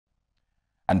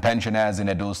And pensioners in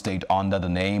Edo State under the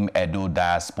name Edo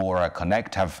Diaspora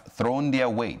Connect have thrown their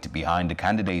weight behind the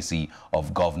candidacy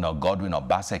of Governor Godwin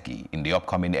Obaseki in the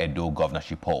upcoming Edo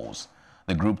governorship polls.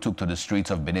 The group took to the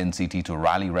streets of Benin City to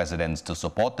rally residents to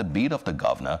support the bid of the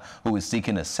governor, who is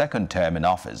seeking a second term in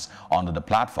office under the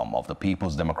platform of the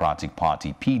People's Democratic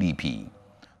Party, PDP.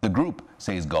 The group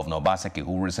says Governor Obaseki,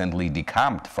 who recently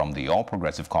decamped from the All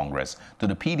Progressive Congress to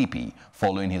the PDP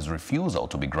following his refusal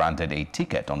to be granted a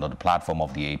ticket under the platform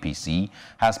of the APC,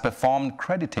 has performed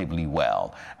creditably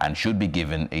well and should be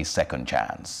given a second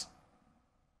chance.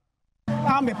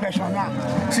 I'm a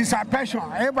pensioner. Since I'm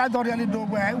pensioner, everybody don't really know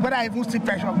whether I even still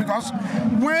pension, because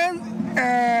when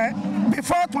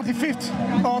before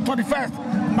 25th or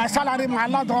 21st, my salary, my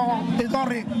allowance, they don't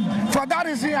ring. For that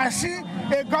reason, I see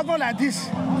a governor like this,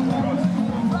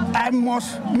 I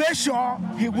must make sure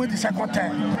he wins the second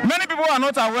term. Many people are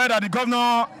not aware that the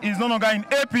governor is no longer in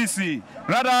APC,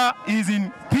 rather is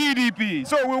in PDP.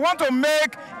 So we want to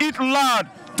make it loud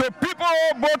to people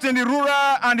both in the rural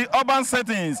and the urban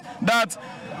settings that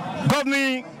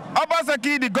Governor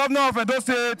Obaseki, the governor of Edo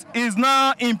State, is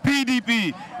now in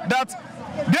PDP, that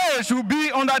they should be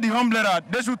under the umbrella.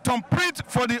 They should compete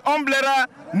for the umbrella,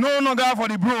 no longer for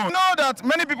the broom. We know that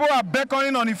many people are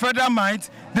beckoning on the federal might.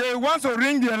 They want to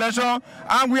ring the election,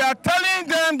 and we are telling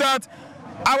them that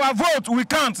our vote, we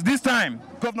count this time.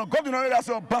 Governor Godwin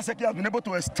Obaseki has been able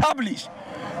to establish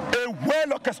a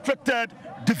well-orchestrated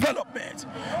development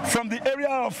from the area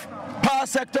of power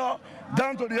sector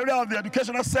down to the area of the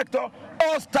educational sector,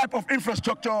 all type of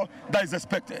infrastructure that is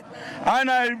expected.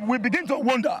 And we begin to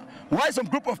wonder why some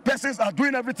group of persons are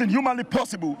doing everything humanly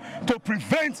possible to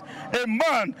prevent a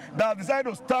man that decided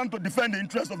to stand to defend the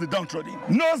interests of the downtrodden,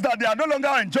 knows that they are no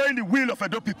longer enjoying the will of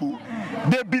Edo people.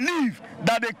 They believe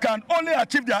that they can only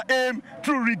achieve their aim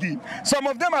through rigging. Some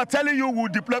of them are telling you we'll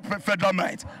deploy federal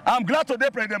might. I'm glad today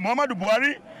President Muhammadu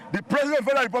Buhari, the President of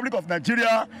the Federal Republic of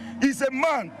Nigeria, is a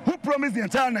man who promised the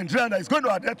entire Nigeria that is going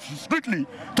to adhere strictly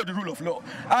to the rule of law.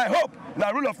 I hope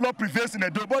that rule of law prevails in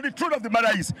Edo, but the truth of the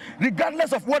matter is,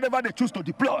 regardless of whatever they choose to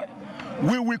deploy,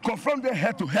 we will confront them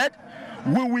head to head.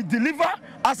 We will deliver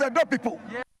as Edo people.